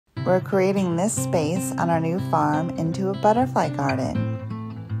We're creating this space on our new farm into a butterfly garden.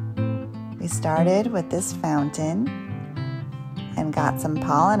 We started with this fountain and got some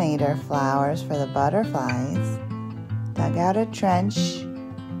pollinator flowers for the butterflies, dug out a trench,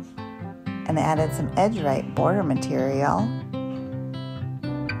 and added some edge-right border material,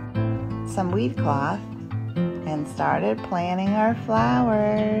 some weed cloth, and started planting our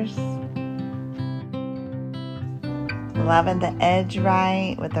flowers. Loving the edge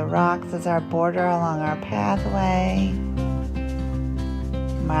right with the rocks as our border along our pathway.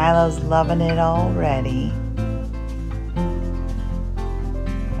 Milo's loving it already.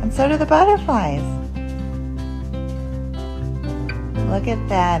 And so do the butterflies. Look at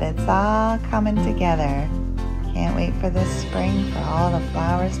that, it's all coming together. Can't wait for this spring for all the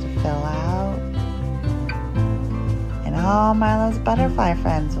flowers to fill out. And all Milo's butterfly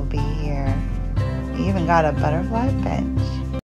friends will be here. We even got a butterfly bench.